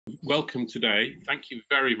welcome today. Thank you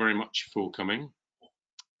very, very much for coming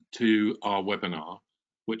to our webinar,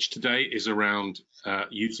 which today is around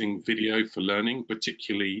using video for learning,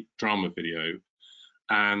 particularly drama video.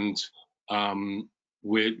 And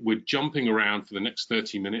we're jumping around for the next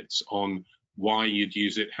 30 minutes on why you'd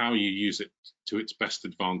use it, how you use it to its best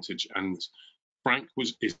advantage. And Frank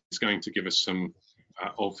is going to give us some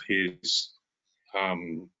of his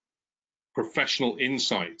professional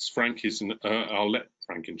insights. Frank is I'll let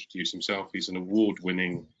Frank introduce himself. He's an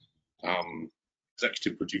award-winning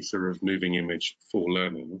executive producer of moving image for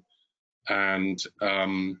learning, and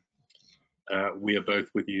we are both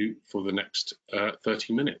with you for the next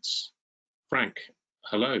 30 minutes. Frank,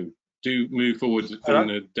 hello. Do move forward on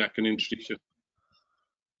the deck and introduce yourself.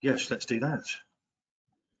 Yes, let's do that.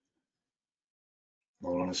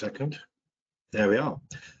 Hold on a second. There we are.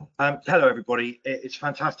 Hello, everybody. It's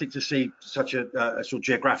fantastic to see such a sort of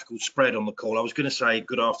geographical spread on the call. I was going to say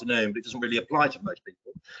good afternoon, but it doesn't really apply to most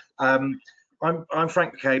people. I'm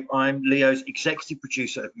Frank McCabe. I'm Leo's executive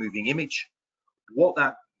producer of Moving Image. What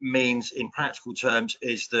that means in practical terms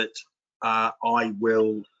is that I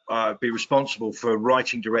will be responsible for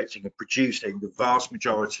writing, directing, and producing the vast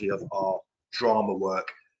majority of our drama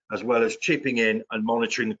work, as well as chipping in and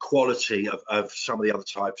monitoring the quality of some of the other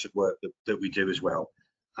types of work that we do as well.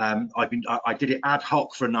 I did it ad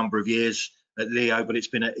hoc for a number of years at Leo, but it's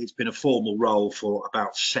been a formal role for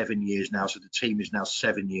about 7 years now. So the team is now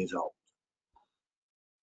 7 years old.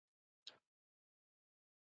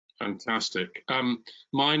 Fantastic.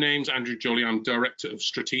 My name's Andrew Jolly. I'm Director of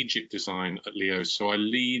Strategic Design at Leo. So I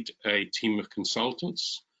lead a team of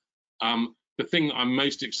consultants. The thing that I'm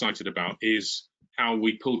most excited about is how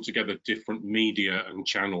we pull together different media and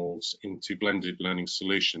channels into blended learning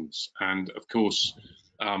solutions. And of course,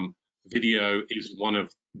 video is one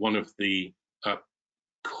of the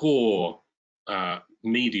core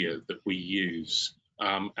media that we use.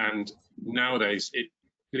 And nowadays,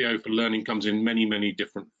 video for learning comes in many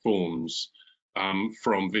different forms,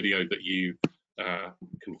 from video that you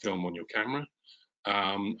can film on your camera,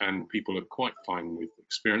 and people are quite fine with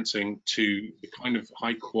experiencing, to the kind of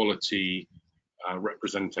high quality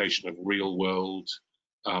representation of real world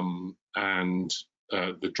and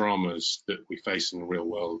the dramas that we face in the real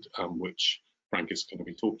world, which Frank is going to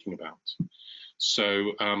be talking about.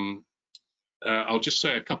 So I'll just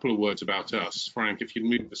say a couple of words about us. Frank, if you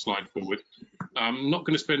move the slide forward. I'm not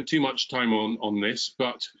going to spend too much time on this,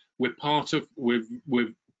 but we're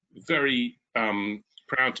very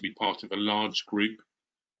proud to be part of a large group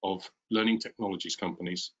of learning technologies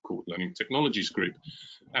companies called Learning Technologies Group.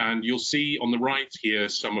 And you'll see on the right here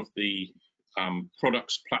some of the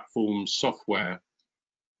products, platforms, software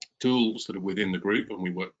tools that are within the group, and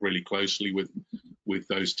we work really closely with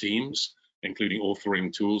those teams, including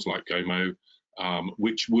authoring tools like Gomo,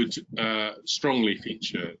 which would strongly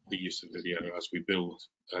feature the use of video as we build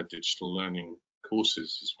digital learning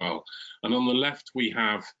courses as well. And on the left, we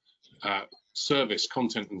have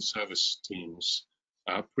content and service teams.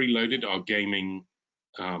 Preloaded, our gaming,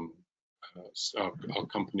 our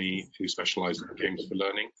company who specializes in games for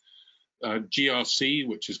learning. GRC,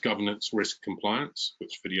 which is governance, risk, compliance,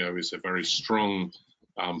 which video is a very strong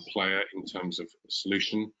player in terms of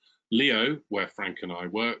solution. Leo, where Frank and I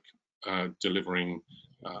work, delivering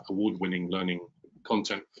award-winning learning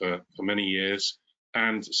content for many years.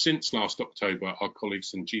 And since last October, our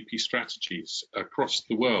colleagues in GP Strategies across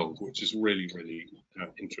the world, which is really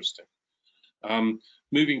interesting.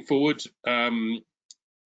 Moving forward, the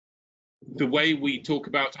way we talk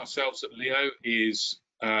about ourselves at Leo is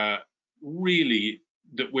really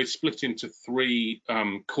that we're split into three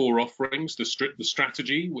core offerings. The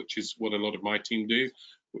strategy, which is what a lot of my team do,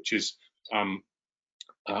 which is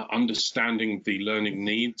understanding the learning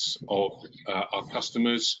needs of our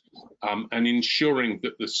customers, and ensuring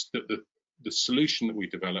that the solution that we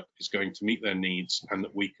develop is going to meet their needs, and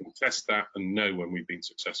that we can test that and know when we've been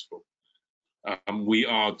successful. We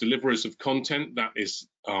are deliverers of content. That is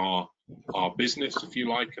our business, if you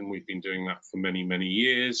like, and we've been doing that for many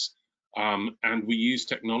years. And we use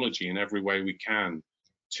technology in every way we can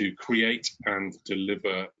to create and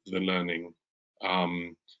deliver the learning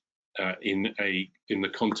in the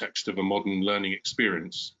context of a modern learning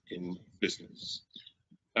experience in business.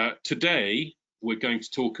 Today, we're going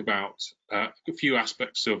to talk about a few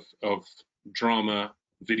aspects of drama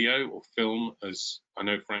video, or film, as I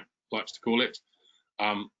know Frank likes to call it,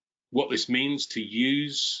 what this means to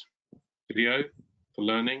use video for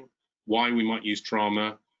learning, why we might use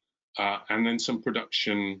drama, and then some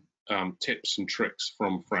production tips and tricks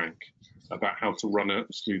from Frank about how to run a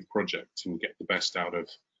smooth project and get the best out of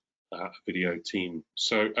a video team.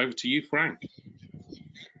 So over to you, Frank.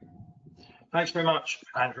 Thanks very much,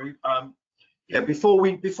 Andrew. Yeah, before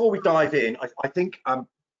we dive in, I think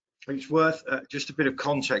it's worth just a bit of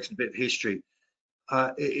context and a bit of history.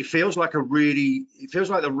 It feels like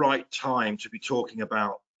the right time to be talking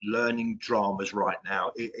about learning dramas right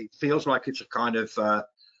now. It feels like it's a kind of a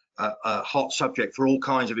hot subject for all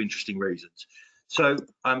kinds of interesting reasons. So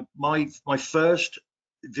my first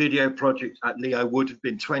video project at Leo would have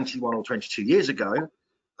been 21 or 22 years ago.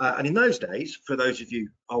 And in those days, for those of you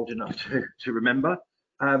old enough to remember,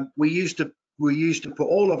 we used to put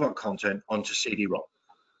all of our content onto CD-ROM,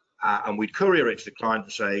 and we'd courier it to the client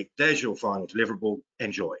and say, "There's your final deliverable,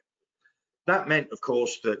 enjoy." That meant, of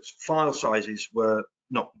course, that file sizes were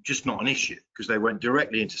not an issue because they went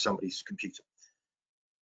directly into somebody's computer.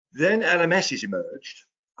 Then LMSs emerged,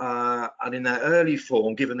 and in their early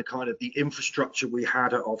form, given the kind of the infrastructure we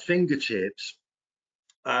had at our fingertips,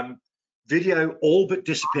 video all but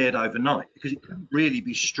disappeared overnight because it couldn't really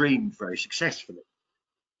be streamed very successfully.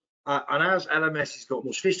 And as LMSs got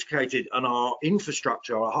more sophisticated and our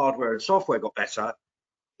infrastructure, our hardware and software got better,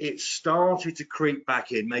 it started to creep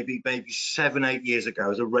back in maybe 7-8 years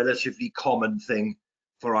ago as a relatively common thing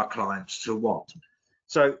for our clients to want.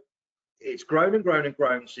 So it's grown and grown and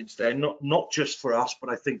grown since then, not just for us, but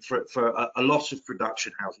I think for a lot of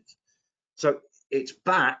production houses. So it's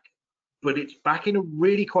back, but it's back in a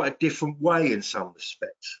really quite a different way in some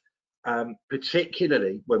respects,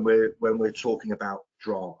 particularly when we're talking about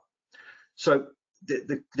drama. So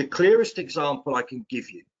the clearest example I can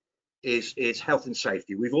give you is health and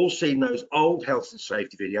safety. We've all seen those old health and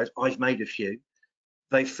safety videos. I've made a few.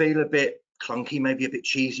 They feel a bit clunky, maybe a bit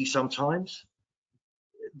cheesy sometimes.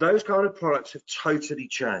 Those kind of products have totally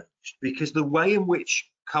changed because the way in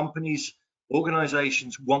which companies,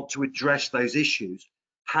 organizations want to address those issues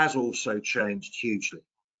has also changed hugely.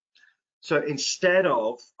 So instead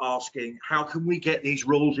of asking, how can we get these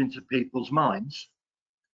rules into people's minds?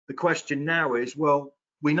 The question now is, well,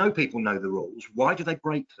 we know people know the rules. Why do they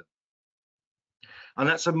break them? And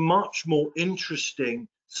that's a much more interesting,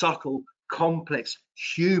 subtle, complex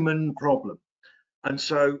human problem. And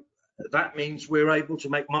so that means we're able to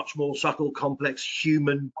make much more subtle, complex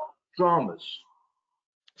human dramas.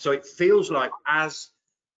 So it feels like as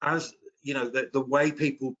you know, the way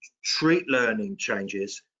people treat learning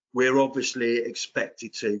changes, we're obviously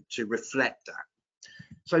expected to reflect that.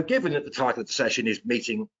 So given that the title of the session is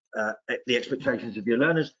meeting the expectations of your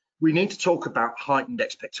learners, we need to talk about heightened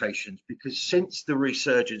expectations, because since the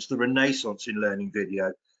resurgence, the renaissance in learning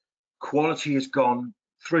video, quality has gone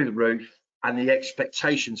through the roof, and the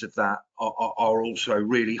expectations of that are also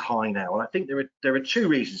really high now. And I think there are two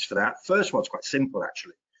reasons for that. First one's quite simple,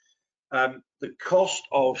 actually. The cost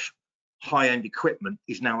of high-end equipment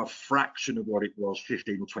is now a fraction of what it was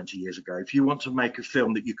 15 or 20 years ago. If you want to make a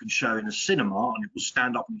film that you can show in a cinema and it will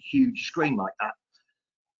stand up on a huge screen like that,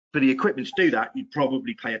 for the equipment to do that, you'd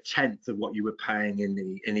probably pay 1/10 of what you were paying in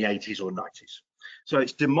the 80s or 90s. So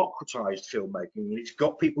it's democratized filmmaking, and it's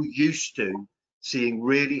got people used to seeing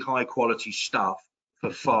really high quality stuff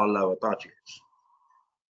for far lower budgets.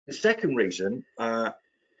 The second reason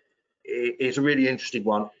is a really interesting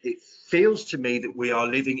one. It feels to me that we are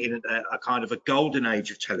living in a kind of a golden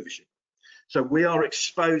age of television. So we are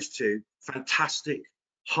exposed to fantastic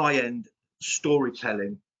high-end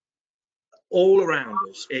storytelling all around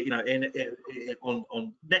us, you know,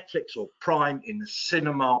 on Netflix or Prime, in the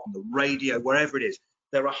cinema, on the radio, wherever it is.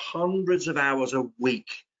 There are hundreds of hours a week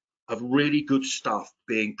of really good stuff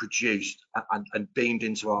being produced and beamed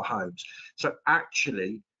into our homes. So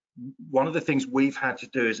actually, one of the things we've had to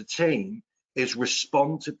do as a team is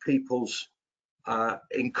respond to people's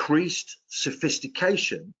increased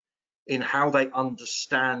sophistication in how they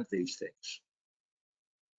understand these things.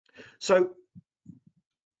 So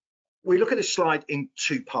we look at this slide in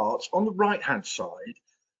two parts. On the right-hand side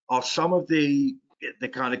are some of the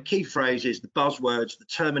kind of key phrases, the buzzwords, the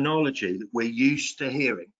terminology that we're used to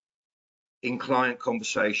hearing in client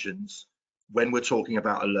conversations when we're talking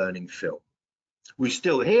about a learning film. We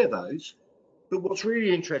still hear those, but what's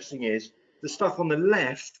really interesting is the stuff on the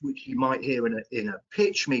left, which you might hear in a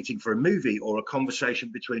pitch meeting for a movie or a conversation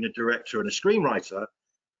between a director and a screenwriter.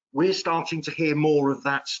 We're starting to hear more of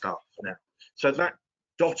that stuff now. So that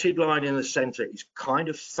dotted line in the center is kind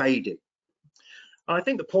of fading. And I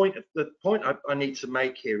think the point I need to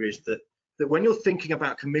make here is that when you're thinking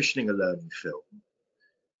about commissioning a learning film,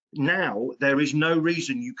 now there is no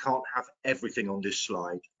reason you can't have everything on this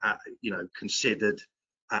slide, you know, considered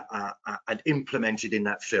and implemented in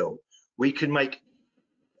that film. We can make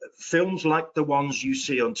films like the ones you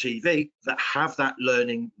see on TV that have that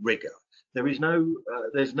learning rigor. There's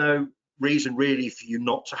no reason really for you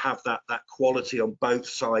not to have that quality on both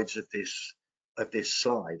sides of this of this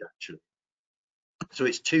slide, actually. So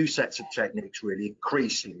it's two sets of techniques, really,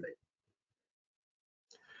 increasingly.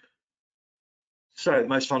 So the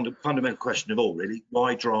most fundamental question of all, really,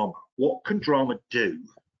 why drama? What can drama do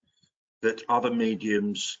that other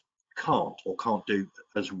mediums can't or can't do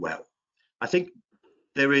as well? I think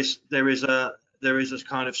there is a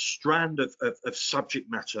kind of strand of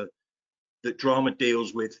subject matter that drama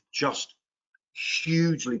deals with just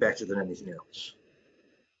hugely better than anything else.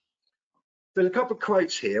 There's a couple of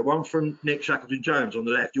quotes here, one from Nick Shackleton-Jones on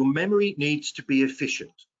the left. Your memory needs to be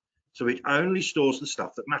efficient, so it only stores the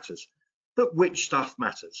stuff that matters. But which stuff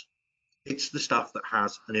matters? It's the stuff that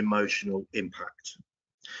has an emotional impact.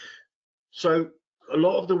 So a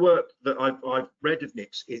lot of the work that I've read of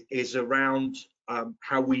Nick's is around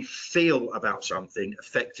how we feel about something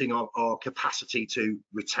affecting our capacity to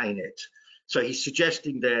retain it. So he's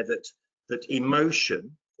suggesting there that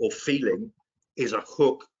emotion or feeling is a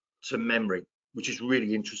hook to memory, which is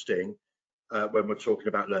really interesting when we're talking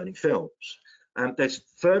about learning films. There's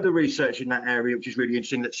further research in that area which is really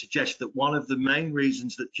interesting that suggests that one of the main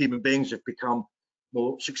reasons that human beings have become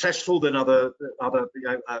more successful than other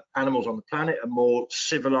animals on the planet and more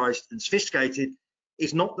civilized and sophisticated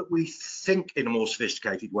is not that we think in a more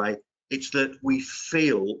sophisticated way, it's that we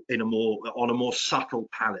feel on a more subtle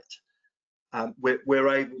palette.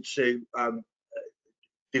 We're able to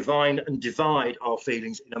divine and divide our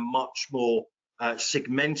feelings in a much more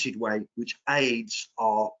segmented way, which aids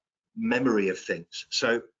our memory of things.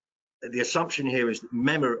 So the assumption here is that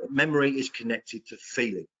memory is connected to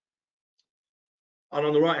feeling. And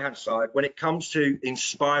on the right hand side, when it comes to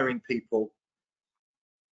inspiring people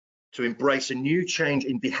to embrace a new change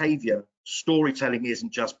in behavior, storytelling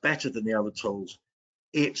isn't just better than the other tools,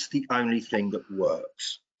 it's the only thing that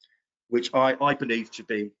works, which I believe to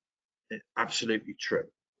be absolutely true.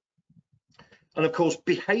 And of course,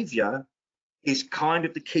 behavior is kind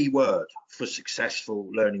of the key word for successful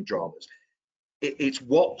learning dramas. It's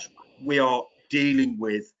what we are dealing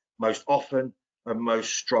with most often and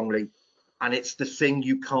most strongly, and it's the thing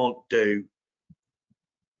you can't do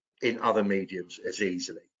in other mediums as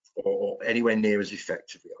easily or anywhere near as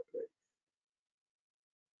effectively, I believe.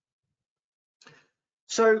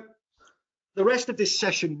 So the rest of this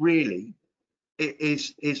session really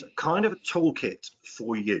is kind of a toolkit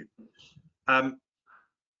for you.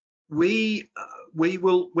 We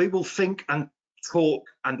will think and talk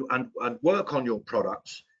and work on your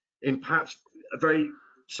products in perhaps a very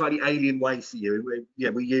slightly alien way for you.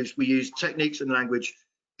 We use techniques and language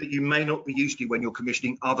that you may not be used to when you're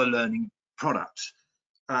commissioning other learning products.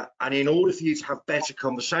 And in order for you to have better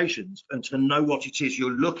conversations and to know what it is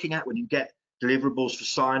you're looking at when you get deliverables for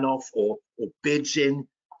sign off or bids in,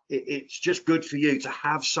 it's just good for you to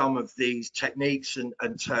have some of these techniques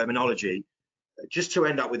and terminology just to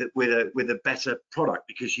end up with a better product,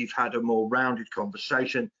 because you've had a more rounded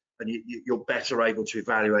conversation and you're better able to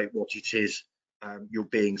evaluate what it is you're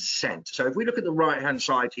being sent. So if we look at the right hand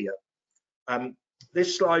side here,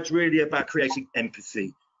 this slide's really about creating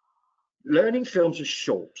empathy. Learning films are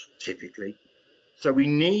short typically, so we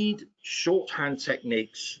need shorthand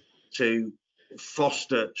techniques to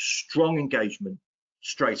foster strong engagement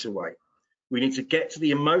straight away. We need to get to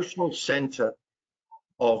the emotional center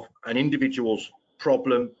of an individual's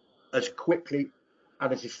problem as quickly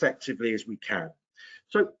and as effectively as we can.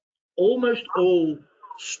 So almost all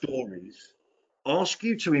stories ask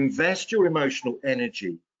you to invest your emotional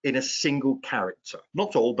energy in a single character.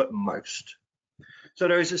 Not all, but most. So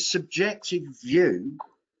there is a subjective view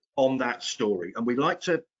on that story, and we like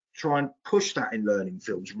to try and push that in learning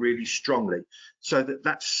films really strongly, so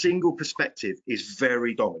that single perspective is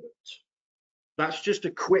very dominant. That's just a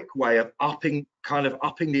quick way of upping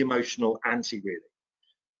the emotional ante,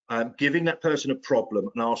 really. Giving that person a problem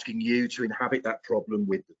and asking you to inhabit that problem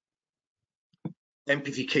with them.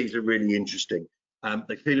 Empathy keys are really interesting.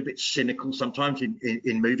 They feel a bit cynical sometimes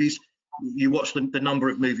in movies. You watch the number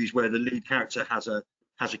of movies where the lead character has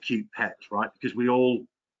a cute pet, right? Because we all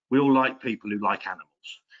like people who like animals.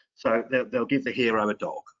 So they'll give the hero a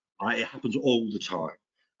dog, right? It happens all the time.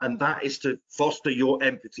 And that is to foster your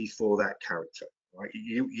empathy for that character, right?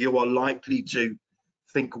 You are likely to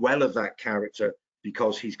think well of that character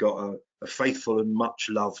because he's got a faithful and much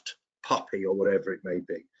loved puppy or whatever it may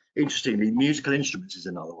be. Interestingly, musical instruments is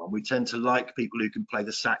another one. We tend to like people who can play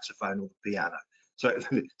the saxophone or the piano. So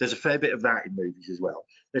there's a fair bit of that in movies as well.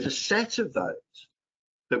 There's a set of those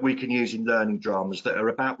that we can use in learning dramas that are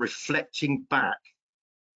about reflecting back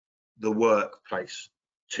the workplace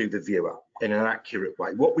to the viewer in an accurate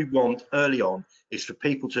way. What we want early on is for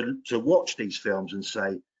people to watch these films and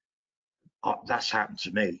say, oh, that's happened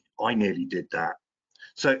to me. I nearly did that.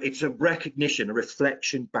 So it's a recognition, a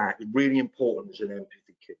reflection back, really important as an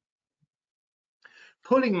empathy key.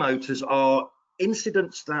 Pulling motors are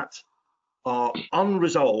incidents that are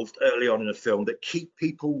unresolved early on in a film that keep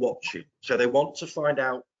people watching. So they want to find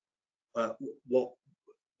out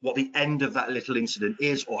what the end of that little incident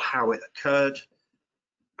is or how it occurred.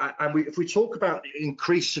 And if we talk about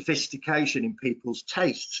increased sophistication in people's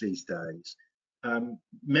tastes these days,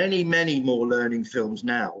 many more learning films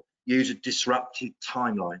now use a disrupted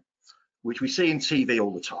timeline, which we see in TV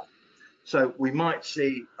all the time. So we might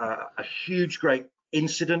see a huge, great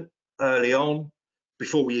incident early on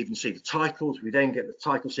before we even see the titles. We then get the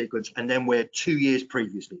title sequence, and then we're 2 years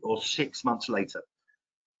previously or 6 months later.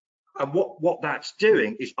 And what that's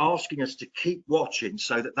doing is asking us to keep watching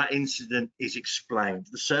so that that incident is explained.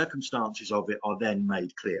 The circumstances of it are then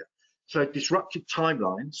made clear. So disrupted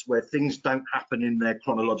timelines where things don't happen in their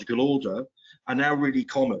chronological order are now really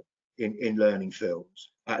common in learning films.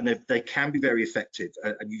 And they can be very effective.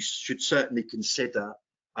 And you should certainly consider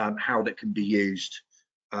how that can be used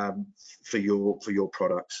for your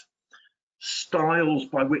products. Styles,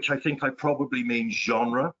 by which I think I probably mean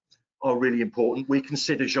genre, are really important. We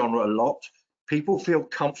consider genre a lot. People feel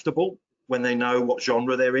comfortable when they know what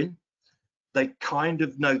genre they're in. They kind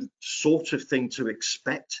of know the sort of thing to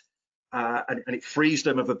expect, and it frees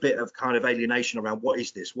them of a bit of kind of alienation around what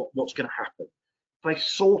is this, what's going to happen. They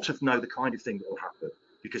sort of know the kind of thing that will happen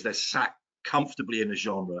because they're sat comfortably in a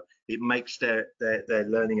genre. It makes their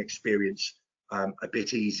learning experience a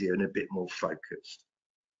bit easier and a bit more focused.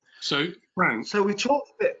 So, Frank. So we talked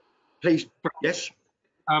a bit, please. Yes.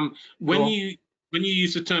 When you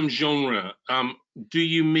use the term genre, do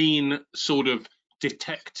you mean sort of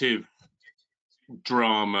detective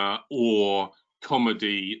drama or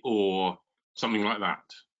comedy or something like that?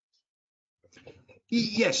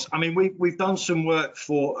 Yes, I mean we've done some work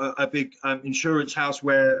for a big insurance house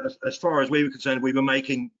where, as far as we were concerned, we were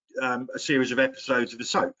making a series of episodes of a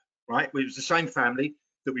soap. Right, it was the same family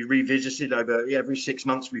that we revisited over every 6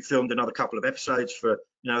 months. We filmed another couple of episodes for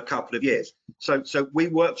a couple of years. So we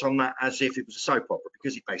worked on that as if it was a soap opera,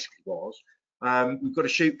 because it basically was. We've got a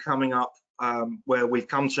shoot coming up where we've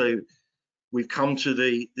come to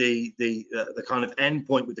the kind of end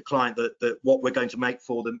point with the client that what we're going to make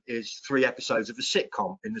for them is 3 episodes of a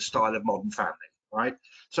sitcom in the style of Modern Family. Right,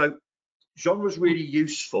 so genre is really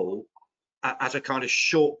useful as a kind of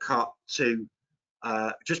shortcut to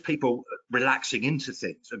just people relaxing into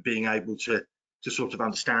things and being able to sort of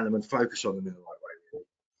understand them and focus on them in the right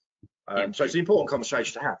way. So it's an important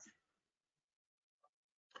conversation to have.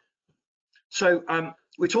 So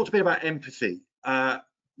we talked a bit about empathy.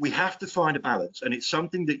 We have to find a balance, and it's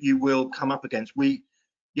something that you will come up against.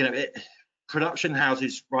 Production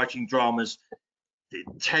houses writing dramas they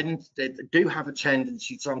do have a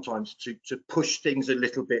tendency sometimes to push things a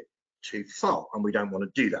little bit too far, and we don't want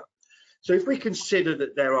to do that. So if we consider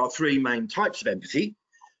that there are 3 main types of empathy,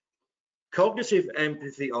 cognitive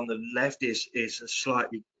empathy on the left is a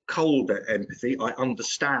slightly colder empathy. I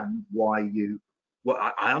understand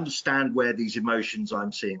I understand where these emotions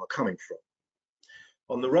I'm seeing are coming from.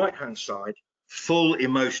 On the right-hand side, full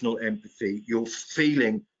emotional empathy, you're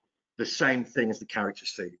feeling the same thing as the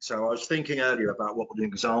characters feel. So I was thinking earlier about what would an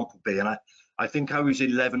example be, and I think I was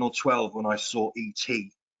 11 or 12 when I saw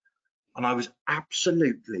E.T. And I was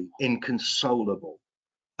absolutely inconsolable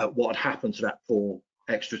at what had happened to that poor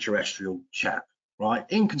extraterrestrial chap, right?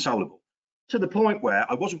 Inconsolable, to the point where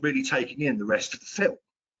I wasn't really taking in the rest of the film.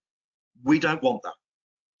 We don't want that.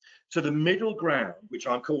 So the middle ground, which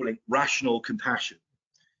I'm calling rational compassion,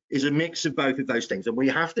 is a mix of both of those things. And we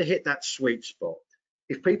have to hit that sweet spot.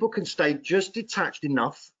 If people can stay just detached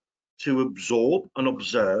enough to absorb and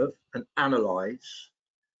observe and analyze,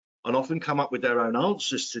 and often come up with their own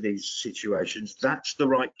answers to these situations, that's the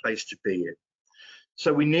right place to be in.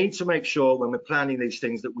 So we need to make sure when we're planning these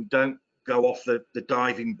things that we don't go off the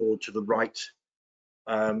diving board to the right.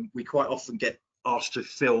 We quite often get asked to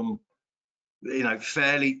film,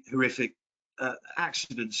 fairly horrific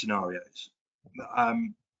accident scenarios,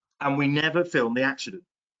 and we never film the accident.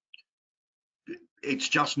 It's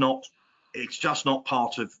just not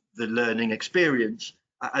part of the learning experience.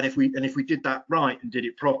 And if we did that right and did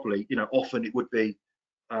it properly, often it would be,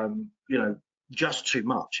 just too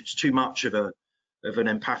much. It's too much of an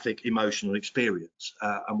empathic, emotional experience,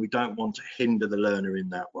 and we don't want to hinder the learner in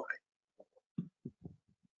that way.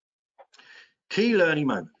 Key learning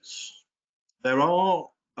moments. There are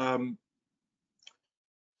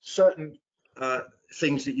certain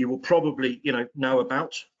things that you will probably, know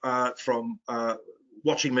about from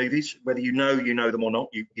watching movies, whether you know them or not.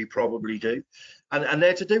 You probably do, and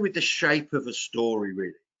they're to do with the shape of a story,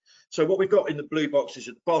 really. So what we've got in the blue boxes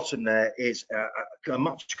at the bottom there is a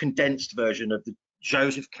much condensed version of the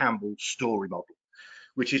Joseph Campbell story model,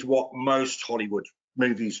 which is what most Hollywood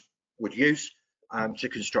movies would use to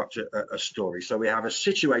construct a story. So we have a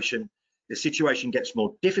situation, the situation gets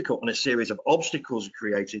more difficult and a series of obstacles are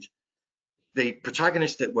created. The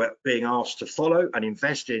protagonist that we're being asked to follow and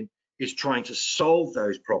invest in is trying to solve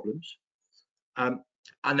those problems.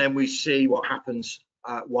 And then we see what happens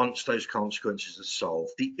once those consequences are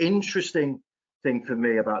solved. The interesting thing for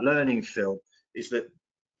me about learning film is that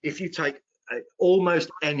if you take almost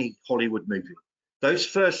any Hollywood movie, those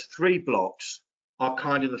first 3 blocks are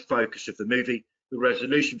kind of the focus of the movie. The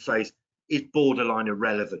resolution phase is borderline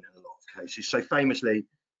irrelevant in a lot of cases. So famously,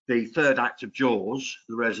 the 3rd act of Jaws,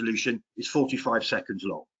 the resolution, is 45 seconds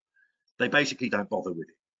long. They basically don't bother with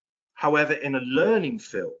it. However, in a learning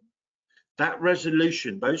film, that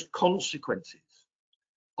resolution, those consequences,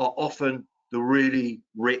 are often the really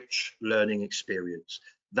rich learning experience.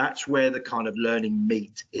 That's where the kind of learning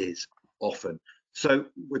meat is often. So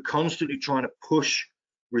we're constantly trying to push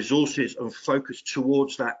resources and focus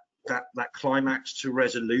towards that climax to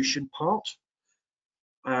resolution part,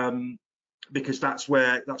 because that's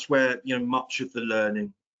where much of the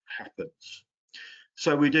learning happens.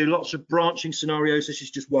 So we do lots of branching scenarios. This is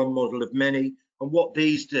just one model of many, and what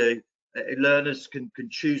these do, learners can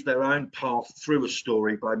choose their own path through a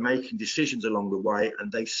story by making decisions along the way,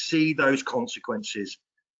 and they see those consequences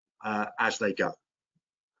as they go.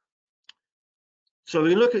 So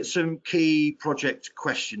we look at some key project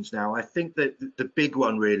questions now. I think that the big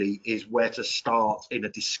one really is where to start in a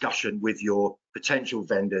discussion with your potential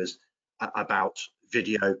vendors about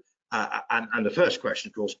video. And the first question,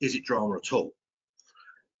 of course, is it drama at all?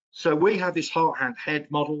 So we have this heart, hand, head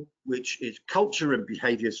model, which is culture and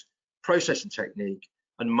behaviors, process and technique,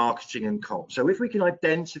 and marketing and comms. So if we can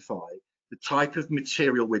identify the type of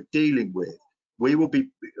material we're dealing with, we will be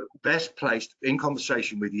best placed in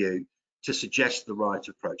conversation with you to suggest the right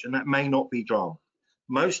approach. And that may not be drama.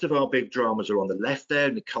 Most of our big dramas are on the left there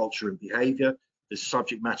in the culture and behavior, the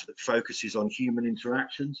subject matter that focuses on human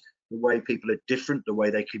interactions, the way people are different, the way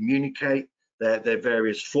they communicate, their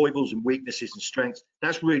various foibles and weaknesses and strengths.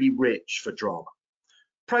 That's really rich for drama.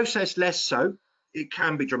 Process, less so. It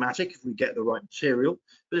can be dramatic if we get the right material,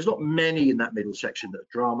 but there's not many in that middle section that are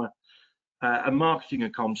drama. And marketing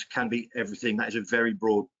and comms can be everything. That is a very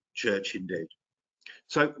broad church indeed.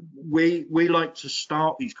 So we like to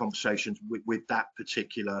start these conversations with that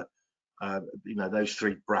particular, those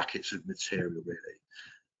 3 brackets of material really.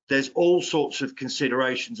 There's all sorts of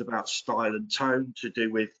considerations about style and tone to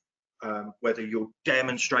do with whether you're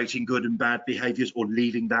demonstrating good and bad behaviors or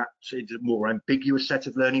leaving that into a more ambiguous set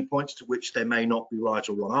of learning points to which there may not be right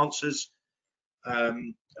or wrong answers.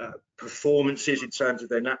 Performances in terms of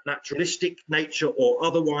their naturalistic nature or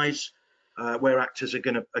otherwise, where actors are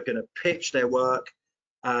going to pitch their work,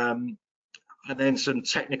 and then some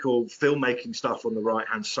technical filmmaking stuff on the right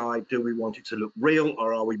hand side. Do we want it to look real,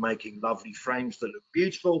 or are we making lovely frames that look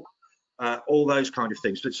beautiful? All those kind of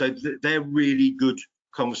things. But so they're really good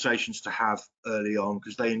conversations to have early on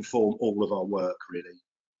because they inform all of our work really.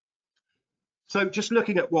 So just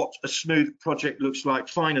looking at what a smooth project looks like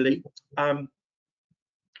finally,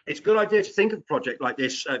 it's a good idea to think of a project like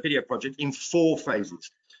this, video project, in 4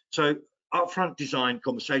 phases. So upfront design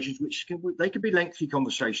conversations, which they can be lengthy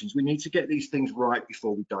conversations. We need to get these things right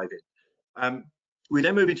before we dive in. We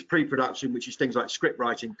then move into pre-production, which is things like script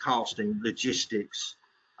writing, casting, logistics,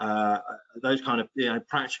 those kind of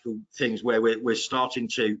practical things where we're starting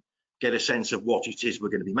to get a sense of what it is we're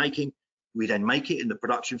going to be making. We then make it in the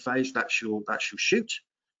production phase. That's your shoot,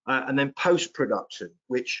 and then post-production,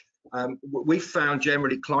 which we found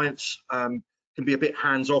generally clients can be a bit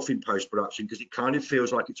hands-off in post-production because it kind of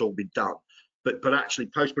feels like it's all been done. But actually,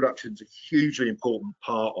 post-production is a hugely important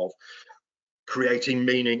part of creating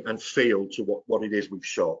meaning and feel to what it is we've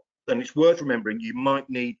shot. And it's worth remembering you might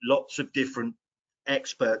need lots of different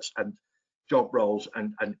experts and job roles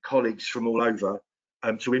and colleagues from all over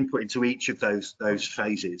to input into each of those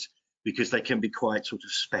phases, because they can be quite sort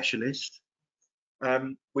of specialist.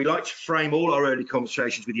 We like to frame all our early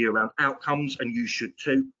conversations with you around outcomes, and you should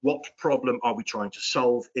too. What problem are we trying to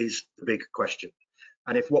solve is the big question.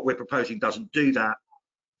 And if what we're proposing doesn't do that,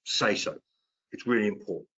 say so. It's really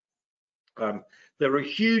important. There are a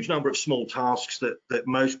huge number of small tasks that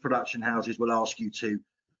most production houses will ask you to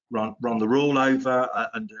run the rule over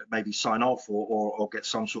and maybe sign off or get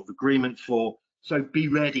some sort of agreement for. So be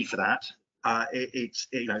ready for that. It's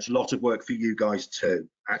a lot of work for you guys too,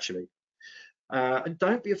 actually. And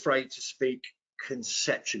don't be afraid to speak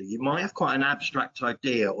conceptually. You might have quite an abstract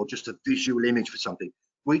idea or just a visual image for something.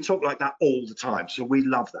 We talk like that all the time, so we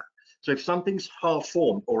love that. So if something's half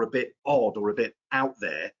formed or a bit odd or a bit out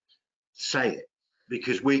there, say it,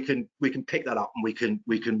 because we can pick that up and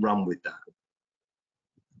we can run with that.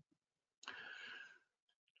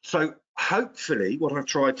 So hopefully what I've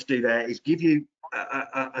tried to do there is give you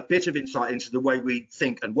a bit of insight into the way we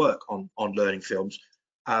think and work on learning films,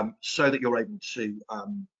 so that you're able to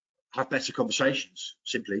have better conversations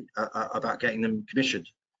simply about getting them commissioned.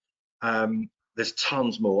 There's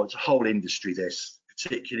tons more. It's a whole industry, this,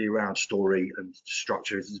 particularly around story and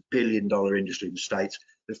structure. It's a billion-dollar industry in the States.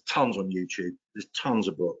 There's tons on YouTube. There's tons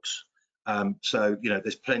of books. So, you know,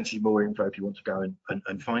 there's plenty more info if you want to go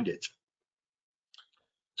and find it.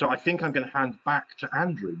 So I think I'm going to hand back to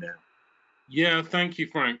Andrew now. Yeah, thank you,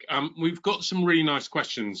 Frank. We've got some really nice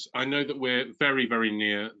questions. I know that we're very, very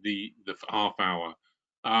near the half hour.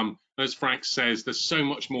 As Frank says, there's so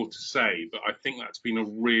much more to say, but I think that's been a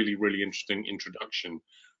really, really interesting introduction.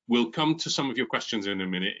 We'll come to some of your questions in a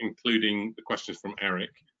minute, including the questions from Eric.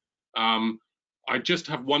 I just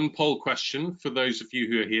have one poll question for those of you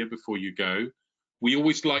who are here before you go. We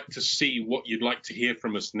always like to see what you'd like to hear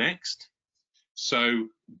from us next. So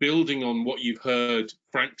building on what you've heard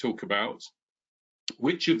Frank talk about,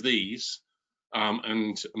 which of these,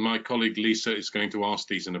 and my colleague Lisa is going to ask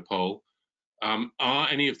these in a poll, are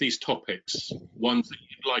any of these topics ones that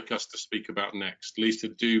you'd like us to speak about next? Lisa,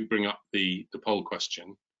 do bring up the poll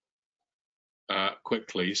question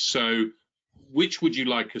quickly. So which would you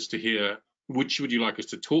like us to hear? Which would you like us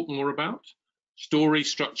to talk more about? Story,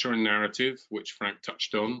 structure and narrative, which Frank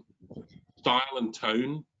touched on. Style and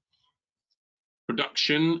tone.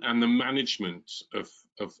 Production and the management of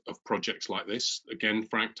projects like this. Again,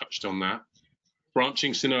 Frank touched on that.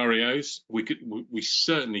 Branching scenarios, we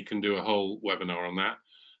certainly can do a whole webinar on that.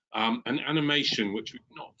 And animation, which we've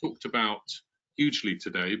not talked about hugely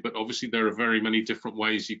today, but obviously there are very many different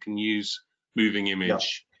ways you can use moving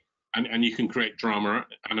image, and you can create drama,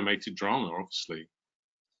 animated drama, obviously.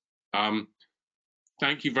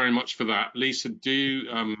 Thank you very much for that. Lisa,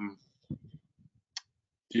 do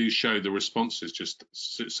show the responses just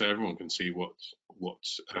so everyone can see what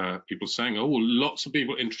people are saying. Oh, lots of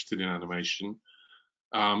people interested in animation.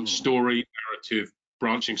 Story, narrative,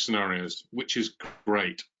 branching scenarios, which is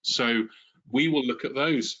great. So we will look at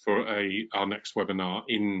those for our next webinar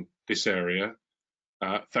in this area.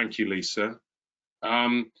 Thank you, Lisa.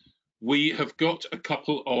 We have got a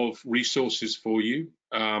couple of resources for you.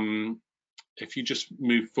 If you just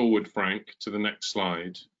move forward, Frank, to the next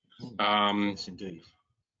slide. Yes, indeed.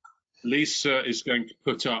 Lisa is going to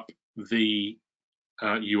put up the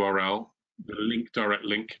URL, the direct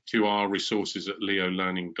link to our resources at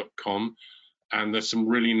leolearning.com, and there's some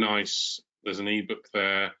really nice, there's an ebook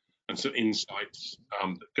there and some insights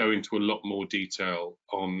that go into a lot more detail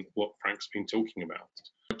on what Frank's been talking about.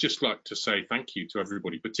 I'd just like to say thank you to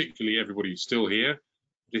everybody, particularly everybody who's still here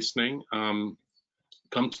listening.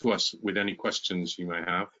 Come to us with any questions you may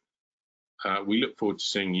have. We look forward to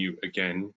seeing you again